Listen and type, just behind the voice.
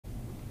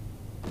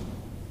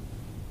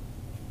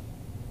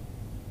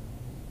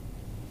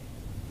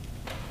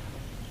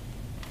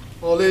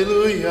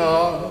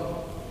Alleluia,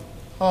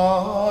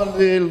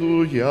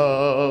 alleluia,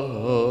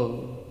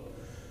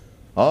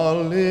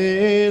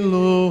 alleluia,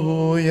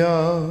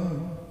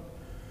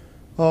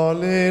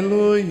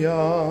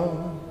 alleluia,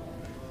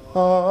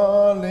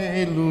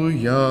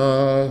 alleluia,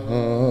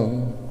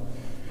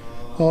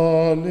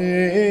 alleluia.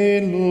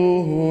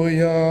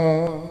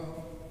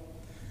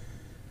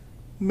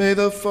 May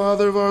the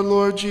Father of our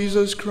Lord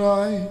Jesus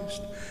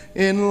Christ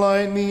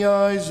enlighten the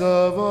eyes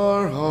of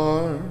our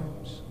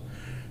hearts,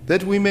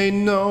 that we may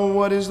know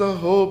what is the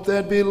hope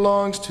that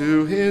belongs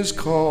to his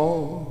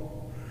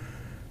call.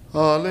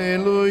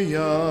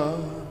 Alleluia,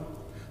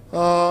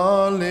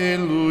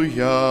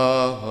 alleluia,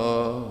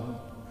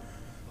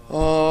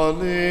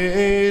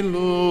 alleluia.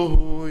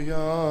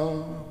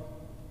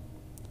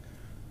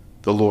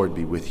 The Lord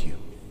be with you.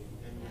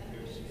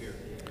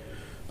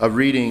 A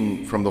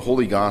reading from the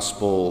Holy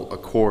Gospel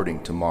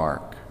according to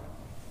Mark.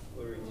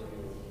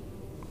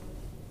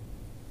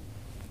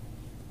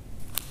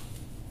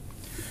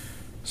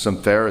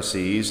 Some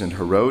Pharisees and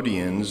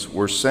Herodians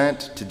were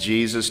sent to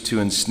Jesus to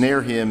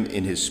ensnare him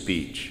in his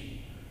speech.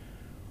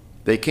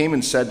 They came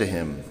and said to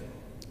him,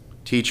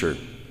 "Teacher,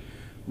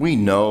 we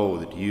know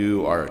that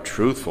you are a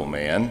truthful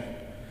man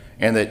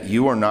and that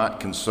you are not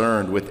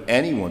concerned with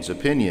anyone's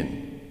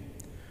opinion.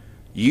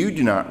 You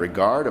do not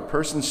regard a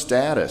person's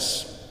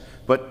status,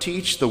 but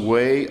teach the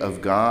way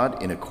of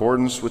God in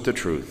accordance with the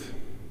truth.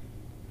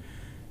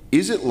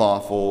 Is it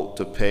lawful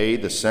to pay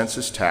the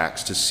census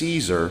tax to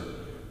Caesar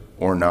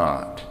or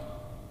not?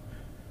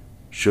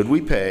 Should we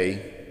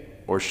pay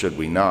or should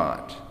we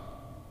not?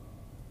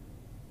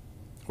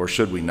 Or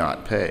should we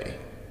not pay?"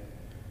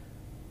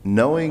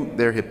 Knowing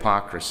their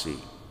hypocrisy,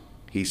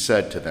 he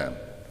said to them,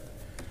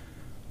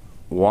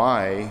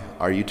 "Why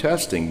are you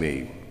testing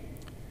me?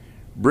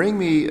 Bring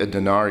me a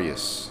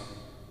denarius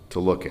to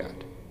look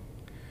at."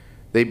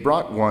 They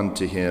brought one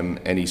to him,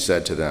 and he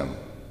said to them,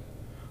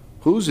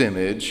 "Whose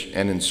image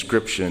and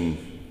inscription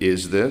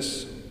is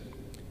this?"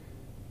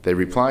 They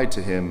replied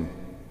to him,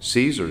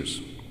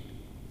 "Caesar's."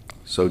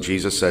 So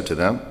Jesus said to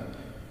them,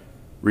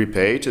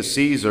 "Repay to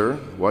Caesar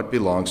what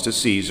belongs to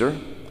Caesar,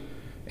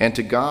 and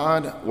to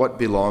God what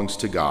belongs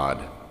to God."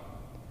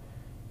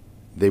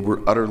 They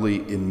were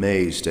utterly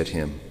amazed at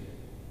him.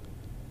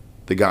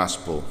 The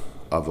Gospel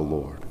of the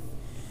Lord.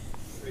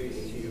 Praise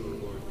to you,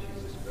 Lord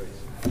Jesus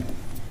Christ.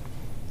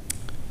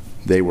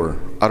 They were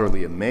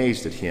utterly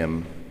amazed at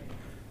him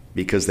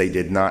because they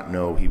did not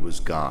know he was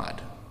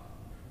God.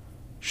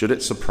 Should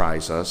it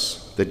surprise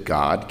us that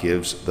God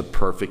gives the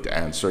perfect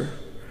answer,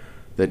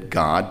 that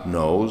God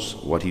knows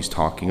what he's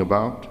talking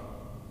about?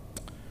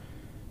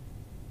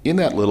 In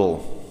that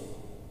little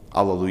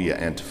Alleluia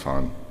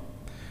antiphon,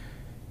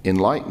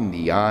 enlighten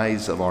the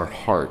eyes of our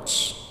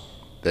hearts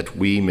that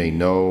we may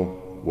know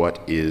what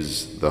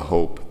is the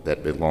hope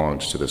that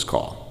belongs to this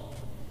call.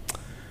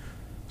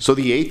 So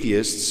the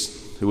atheists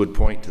who would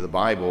point to the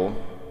Bible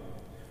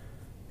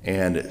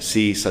and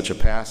see such a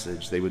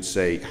passage, they would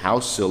say,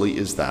 "How silly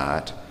is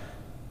that?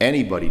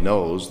 Anybody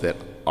knows that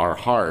our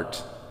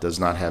heart does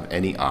not have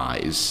any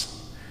eyes,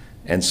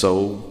 and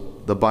so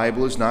the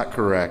Bible is not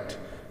correct.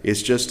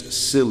 It's just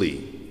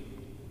silly."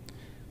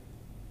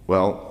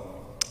 Well,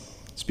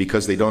 it's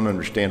because they don't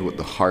understand what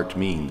the heart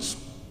means.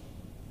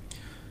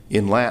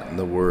 In Latin,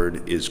 the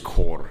word is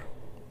cor,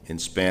 in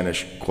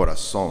Spanish,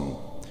 corazón,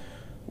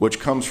 which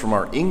comes from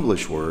our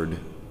English word,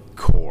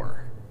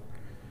 core.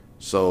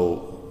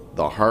 So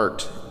the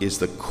heart is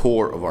the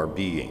core of our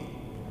being.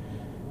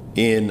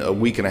 In a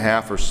week and a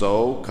half or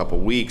so, a couple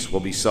weeks, we'll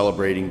be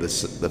celebrating the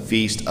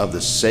feast of the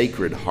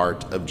Sacred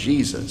Heart of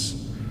Jesus.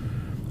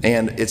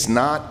 And it's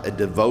not a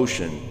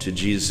devotion to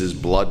Jesus'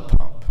 blood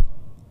pump.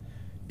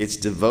 It's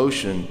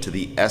devotion to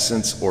the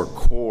essence or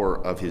core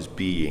of his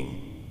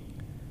being.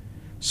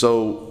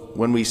 So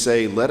when we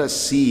say, "Let us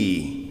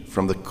see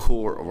from the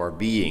core of our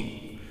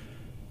being,"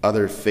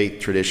 other faith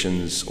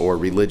traditions or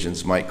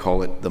religions might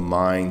call it the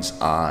mind's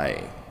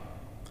eye.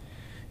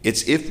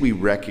 It's if we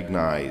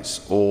recognize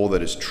all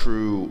that is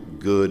true,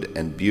 good,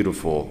 and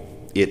beautiful,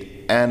 it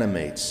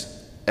animates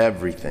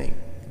everything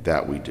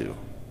that we do.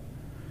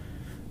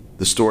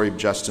 The story of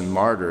Justin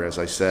Martyr, as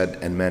I said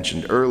and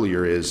mentioned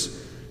earlier, is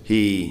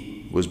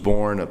he was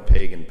born of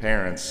pagan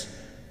parents,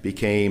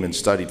 became and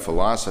studied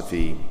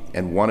philosophy,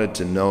 and wanted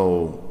to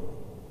know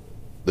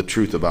the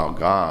truth about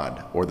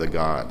God or the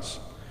gods.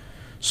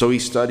 So he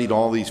studied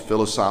all these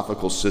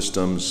philosophical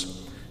systems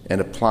and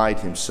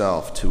applied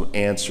himself to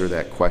answer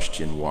that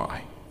question,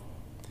 why?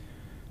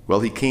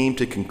 Well, he came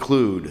to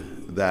conclude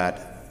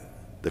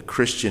that the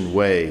Christian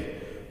way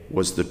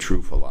was the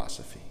true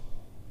philosophy.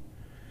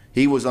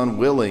 He was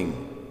unwilling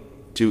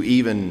to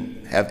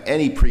even have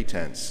any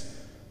pretense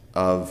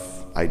of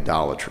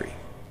idolatry.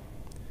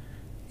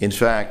 In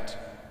fact,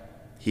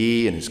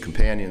 he and his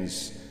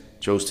companions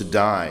chose to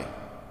die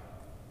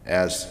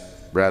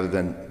rather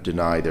than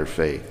deny their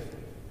faith.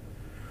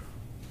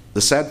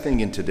 The sad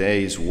thing in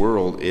today's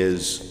world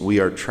is we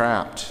are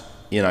trapped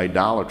in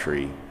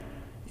idolatry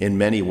in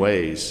many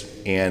ways,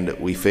 and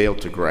we fail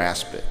to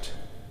grasp it.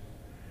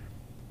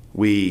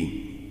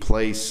 We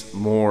place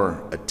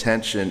more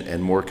attention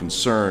and more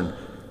concern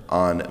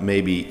on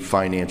maybe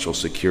financial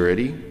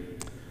security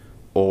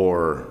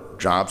or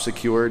job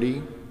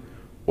security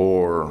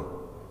or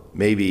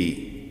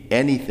maybe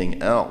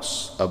anything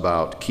else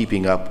about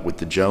keeping up with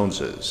the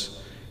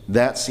Joneses.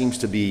 That seems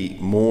to be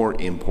more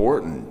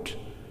important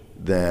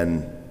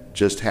than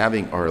just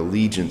having our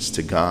allegiance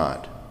to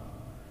God.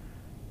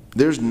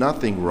 There's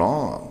nothing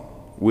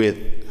wrong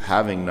with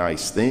having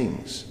nice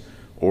things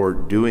or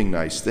doing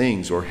nice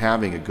things or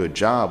having a good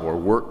job or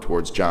work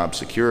towards job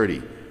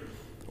security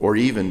or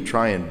even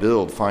try and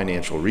build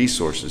financial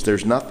resources.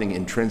 There's nothing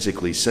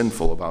intrinsically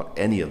sinful about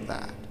any of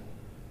that.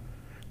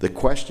 The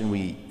question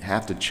we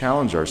have to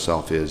challenge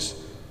ourselves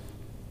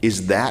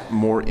is that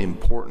more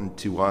important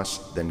to us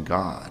than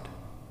God?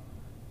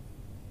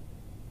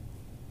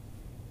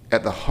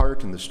 At the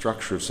heart and the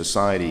structure of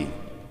society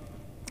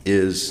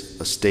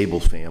is a stable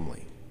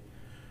family.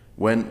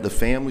 When the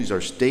families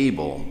are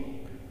stable,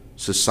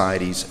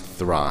 societies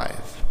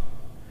thrive.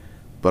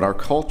 But our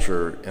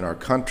culture and our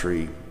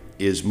country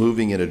is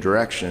moving in a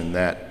direction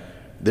that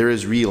there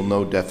is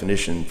no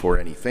definition for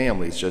any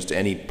family. It's just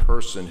any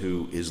person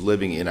who is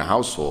living in a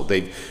household.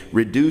 They've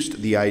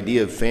reduced the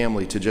idea of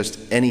family to just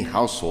any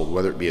household,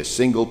 whether it be a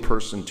single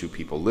person, two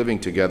people living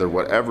together,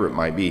 whatever it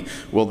might be.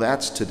 Well,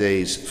 that's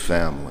today's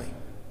family.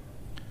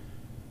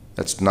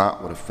 That's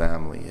not what a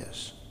family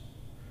is.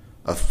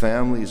 A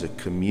family is a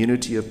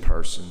community of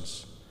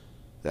persons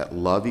that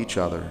love each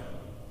other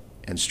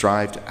and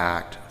strive to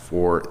act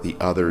for the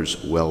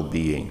other's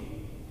well-being.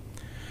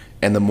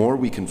 And the more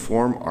we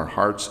conform our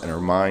hearts and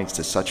our minds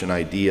to such an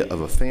idea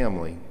of a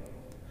family,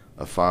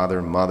 a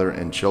father, mother,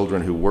 and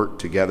children who work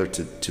together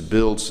to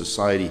build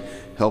society,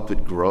 help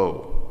it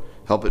grow,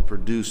 help it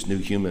produce new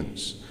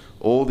humans,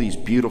 all these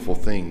beautiful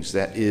things,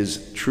 that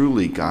is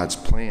truly God's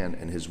plan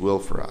and his will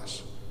for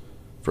us,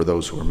 for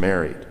those who are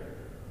married.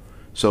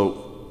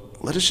 So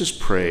let us just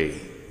pray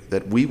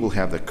that we will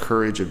have the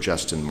courage of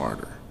Justin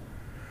Martyr,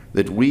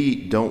 that we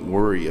don't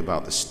worry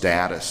about the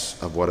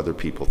status of what other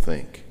people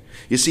think.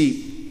 You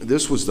see,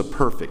 this was the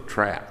perfect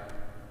trap,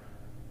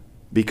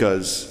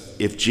 because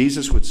if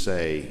Jesus would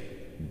say,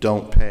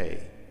 don't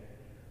pay,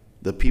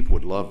 the people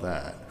would love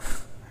that.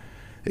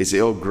 They say,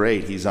 oh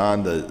great, he's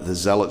on the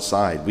zealot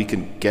side. We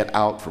can get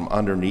out from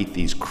underneath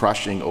these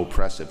crushing,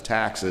 oppressive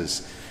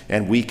taxes,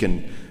 and we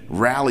can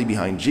rally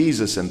behind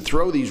Jesus and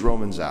throw these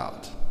Romans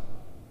out.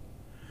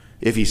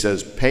 If he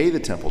says, pay the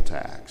temple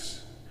tax,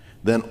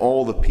 then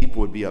all the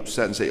people would be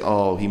upset and say,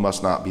 oh, he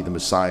must not be the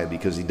Messiah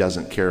because he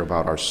doesn't care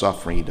about our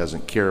suffering. He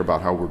doesn't care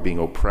about how we're being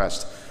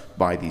oppressed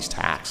by these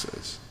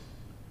taxes.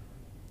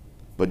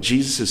 But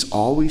Jesus is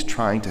always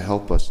trying to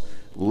help us.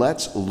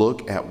 Let's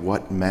look at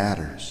what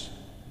matters.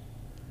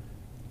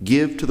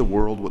 Give to the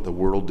world what the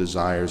world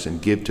desires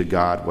and give to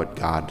God what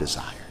God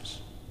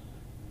desires.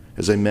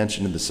 As I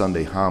mentioned in the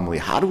Sunday homily,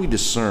 how do we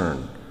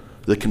discern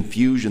the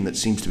confusion that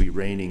seems to be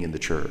reigning in the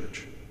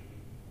church?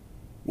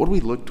 What do we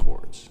look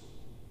towards?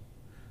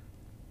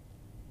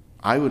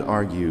 I would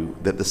argue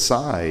that the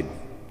side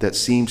that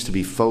seems to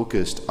be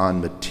focused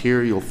on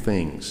material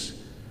things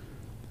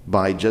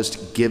by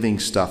just giving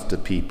stuff to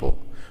people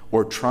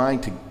or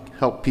trying to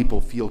help people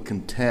feel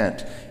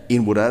content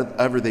in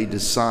whatever they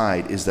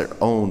decide is their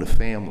own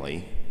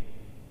family,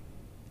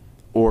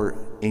 or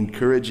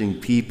encouraging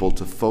people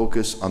to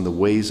focus on the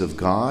ways of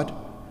God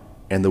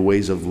and the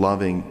ways of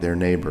loving their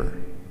neighbor.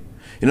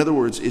 In other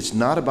words, it's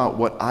not about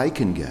what I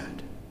can get.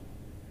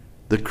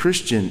 The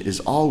Christian is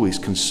always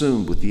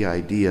consumed with the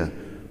idea,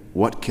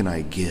 what can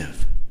I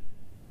give?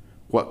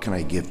 What can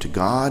I give to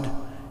God,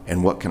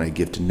 and what can I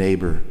give to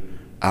neighbor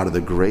out of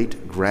the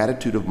great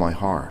gratitude of my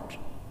heart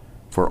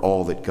for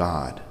all that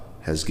God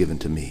has given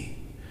to me?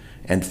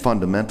 And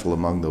fundamental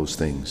among those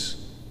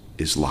things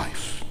is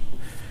life.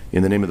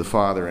 In the name of the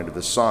Father, and of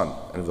the Son,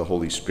 and of the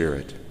Holy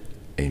Spirit,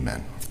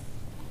 amen.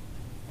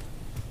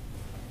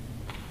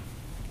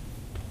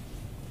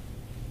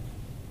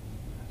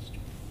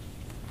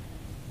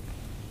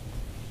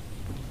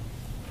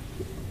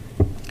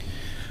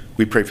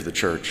 We pray for the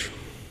church,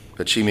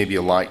 that she may be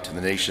a light to the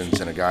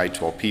nations and a guide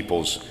to all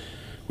peoples.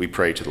 We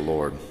pray to the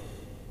Lord.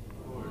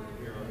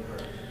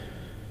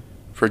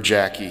 For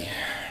Jackie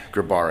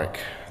Grabarek,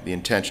 the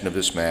intention of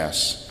this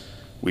Mass,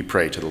 we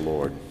pray to the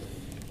Lord.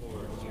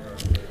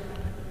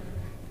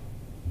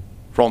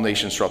 For all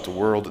nations throughout the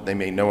world, that they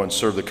may know and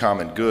serve the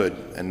common good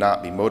and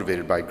not be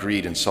motivated by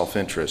greed and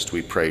self-interest,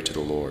 we pray to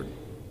the Lord.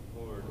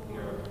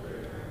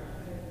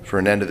 For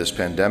an end to this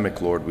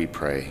pandemic, Lord, we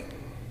pray.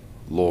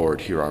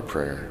 Lord, hear our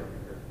prayer.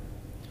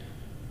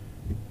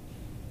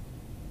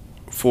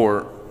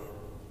 For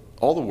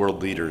all the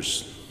world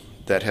leaders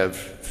that have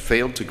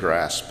failed to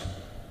grasp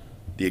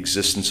the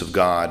existence of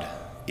God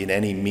in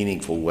any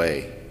meaningful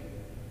way,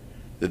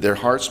 that their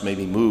hearts may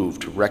be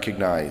moved to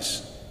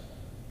recognize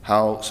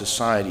how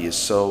society is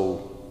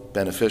so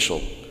beneficial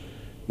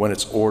when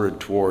it's ordered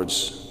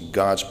towards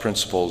God's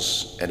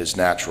principles and his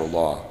natural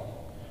law.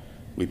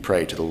 We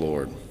pray to the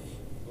Lord.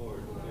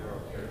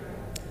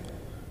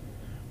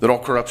 That all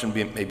corruption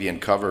may be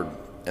uncovered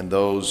and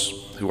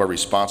those who are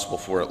responsible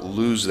for it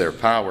lose their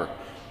power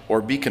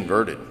or be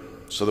converted,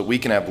 so that we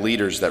can have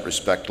leaders that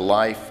respect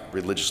life,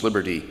 religious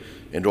liberty,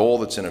 and all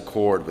that's in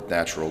accord with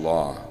natural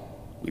law.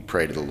 We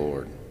pray to the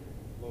Lord.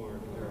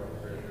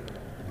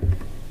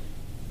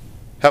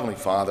 Heavenly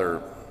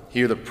Father,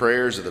 hear the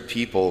prayers of the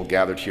people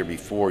gathered here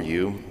before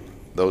you,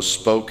 those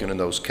spoken and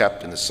those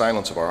kept in the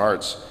silence of our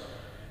hearts.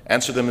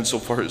 Answer them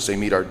insofar as they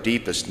meet our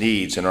deepest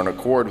needs and are in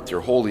accord with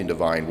your holy and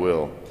divine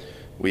will.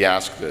 We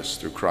ask this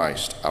through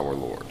Christ our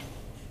Lord.